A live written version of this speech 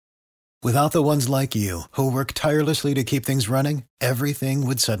Without the ones like you, who work tirelessly to keep things running, everything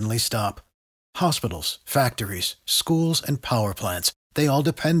would suddenly stop. Hospitals, factories, schools, and power plants, they all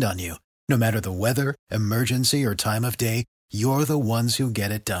depend on you. No matter the weather, emergency, or time of day, you're the ones who get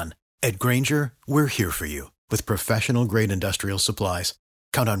it done. At Grainger, we're here for you with professional-grade industrial supplies.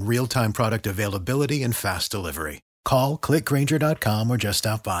 Count on real-time product availability and fast delivery. Call, click Grainger.com, or just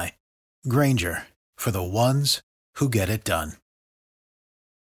stop by. Grainger, for the ones who get it done.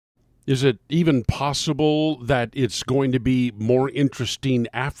 Is it even possible that it's going to be more interesting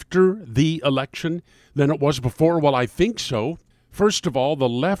after the election than it was before? Well, I think so. First of all, the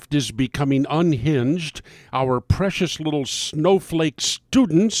left is becoming unhinged. Our precious little snowflake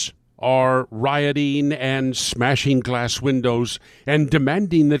students are rioting and smashing glass windows and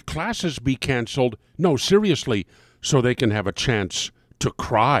demanding that classes be canceled. No, seriously, so they can have a chance to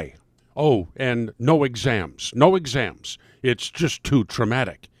cry. Oh, and no exams. No exams. It's just too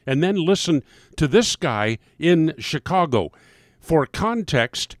traumatic. And then listen to this guy in Chicago. For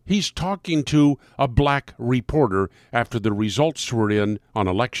context, he's talking to a black reporter after the results were in on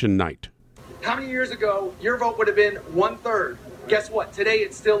election night. How many years ago your vote would have been 1/3? Guess what? Today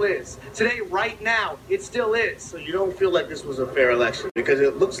it still is. Today, right now, it still is. So you don't feel like this was a fair election? Because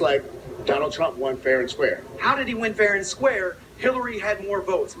it looks like Donald Trump won fair and square. How did he win fair and square? Hillary had more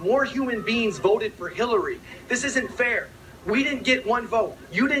votes. More human beings voted for Hillary. This isn't fair. We didn't get one vote.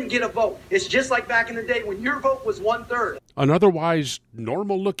 You didn't get a vote. It's just like back in the day when your vote was 1/3. An otherwise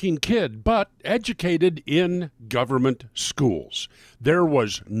normal-looking kid, but educated in government schools. There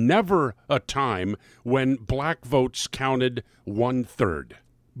was never a time when black votes counted 1/3.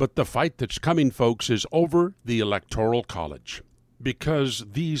 But the fight that's coming, folks, is over the Electoral College. Because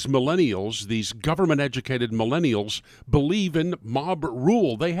these millennials, these government-educated millennials, believe in mob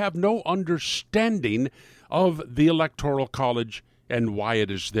rule. They have no understanding of the Electoral College and why it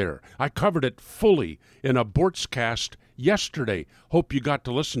is there. I covered it fully in a Bortzcast yesterday. Hope you got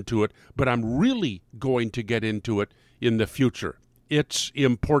to listen to it, but I'm really going to get into it in the future. It's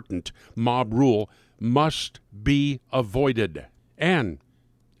important. Mob rule must be avoided. And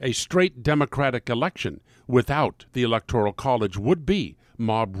a straight Democratic election without the Electoral College would be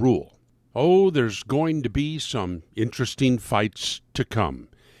mob rule. Oh, there's going to be some interesting fights to come.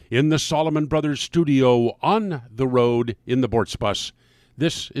 In the Solomon Brothers studio, on the road, in the Bortz bus,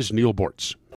 this is Neil Bortz.